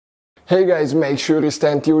Hey guys, make sure you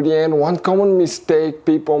stand till the end. One common mistake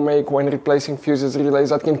people make when replacing fuses relays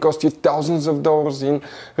that can cost you thousands of dollars in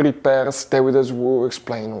repairs. Stay with us, we'll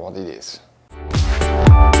explain what it is.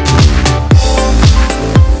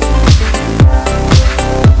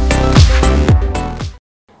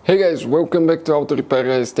 Hey guys, welcome back to Auto Repair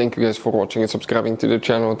guys. Thank you guys for watching and subscribing to the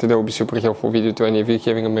channel. Today will be super helpful video to any of you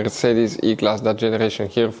having a Mercedes E-Class, that generation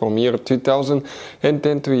here from year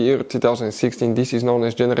 2010 to year 2016. This is known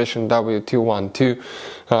as generation W212.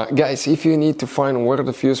 Guys, if you need to find where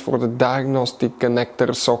the fuse for the diagnostic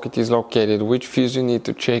connector socket is located, which fuse you need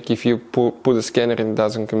to check if you put a scanner and it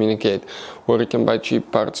doesn't communicate, where you can buy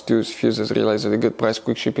cheap parts, tools, fuses, relays at a good price,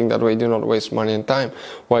 quick shipping, that way you do not waste money and time,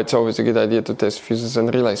 why it's always a good idea to test fuses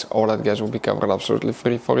and relays. All that guys will be covered absolutely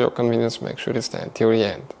free for your convenience. Make sure you stay until the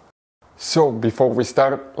end. So before we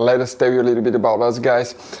start, let us tell you a little bit about us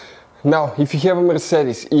guys. Now, if you have a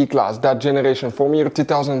Mercedes E-Class, that generation from year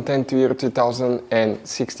 2010 to year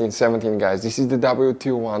 2016-17 guys, this is the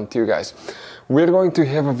W212 guys. We're going to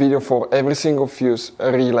have a video for every single fuse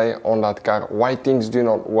relay on that car, why things do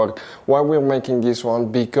not work, why we're making this one,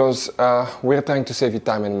 because we're trying to save you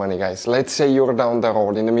time and money guys. Let's say you're down the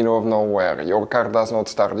road in the middle of nowhere, your car does not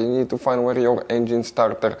start, you need to find where your engine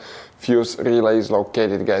starter fuse relay is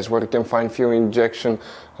located guys, where you can find fuel injection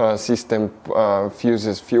system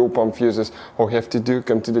fuses, fuel pump fuses. All you have to do,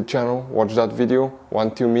 come to the channel, watch that video,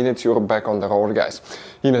 1-2 minutes, you're back on the road guys.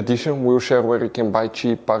 In addition, we'll share where you can buy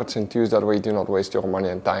cheap parts and tools, that way you do not waste your money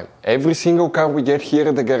and time. Every single car we get here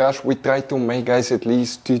at the garage, we try to make guys at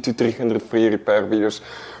least 200 to 300 free repair videos.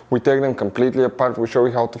 We take them completely apart, we show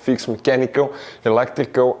you how to fix mechanical,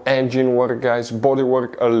 electrical, engine work guys, body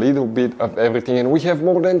work, a little bit of everything. And we have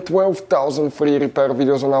more than 12,000 free repair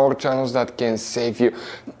videos on our channels that can save you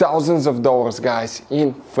thousands of dollars guys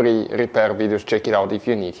in free repair videos. Check it out if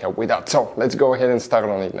you need help with that. So let's go ahead and start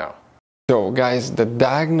on it now. So guys, the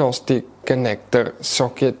diagnostic connector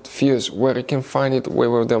socket fuse, where you can find it, we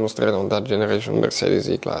will demonstrate on that generation Mercedes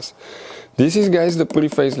E-Class. This is guys the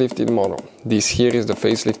pre-facelifted model. This here is the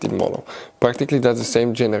facelifted model. Practically that's the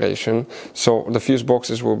same generation, so the fuse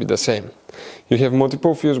boxes will be the same. You have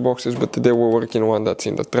multiple fuse boxes, but today we're working on one that's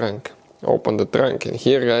in the trunk. Open the trunk, and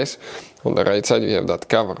here guys, on the right side you have that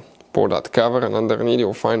cover. Pull that cover, and underneath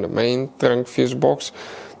you'll find the main trunk fuse box.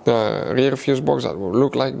 The rear fuse box that will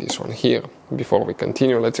look like this one here. Before we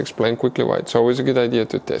continue, let's explain quickly why it's always a good idea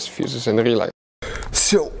to test fuses and relays.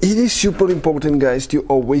 So it is super important guys to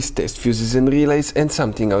always test fuses and relays, and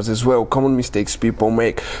something else as well, common mistakes people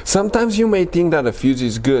make. Sometimes you may think that a fuse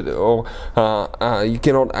is good, or you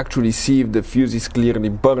cannot actually see if the fuse is clearly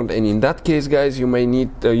burned, and in that case guys you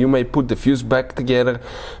may put the fuse back together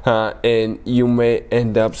and you may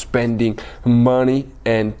end up spending money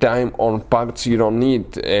and time on parts you don't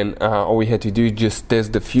need, and all we had to do is just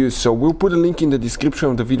test the fuse. So we'll put a link in the description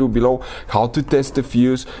of the video below how to test the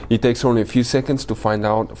fuse. It takes only a few seconds to find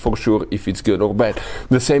out for sure if it's good or bad.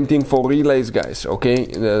 The same thing for relays guys,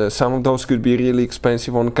 okay? Some of those could be really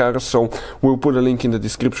expensive on cars, so we'll put a link in the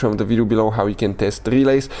description of the video below how you can test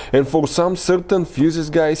relays. And for some certain fuses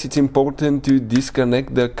guys, it's important to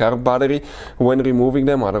disconnect the car battery when removing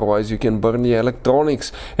them, otherwise you can burn the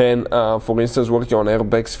electronics. And for instance, working on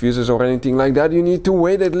airbags, fuses or anything like that, you need to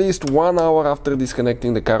wait at least 1 hour after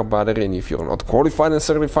disconnecting the car battery, and if you're not qualified and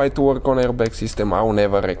certified to work on airbag system, I will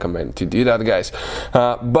never recommend to do that guys.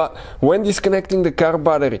 But when disconnecting the car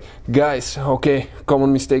battery guys, okay,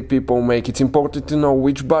 common mistake people make, it's important to know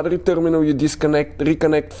which battery terminal you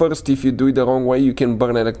reconnect first. If you do it the wrong way, you can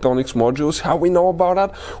burn electronics modules. How we know about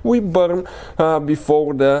that? We burn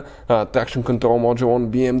before the traction control module on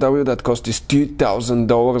BMW that cost us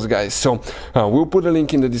 $2,000 guys. So we'll put a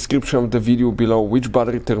link in the description of the video below which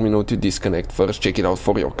battery terminal to disconnect first. Check it out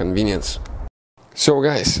for your convenience. So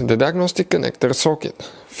guys, the diagnostic connector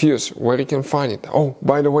socket fuse, where you can find it. Oh,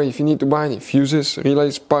 by the way, if you need to buy any fuses,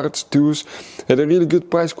 relays, parts, tools at a really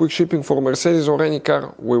good price, quick shipping for Mercedes or any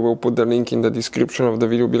car, we will put the link in the description of the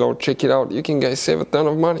video below. Check it out. You can guys save a ton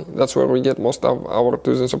of money. That's where we get most of our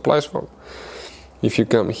tools and supplies from. If you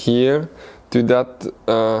come here to that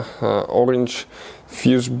orange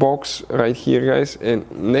fuse box right here guys, and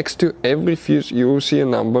next to every fuse you will see a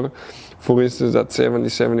number. For instance, that 70,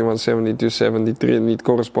 71, 72, 73, and it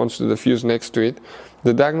corresponds to the fuse next to it.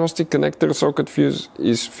 The diagnostic connector socket fuse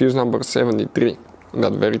is fuse number 73,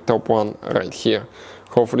 that very top one right here.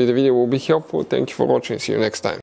 Hopefully the video will be helpful. Thank you for watching. See you next time.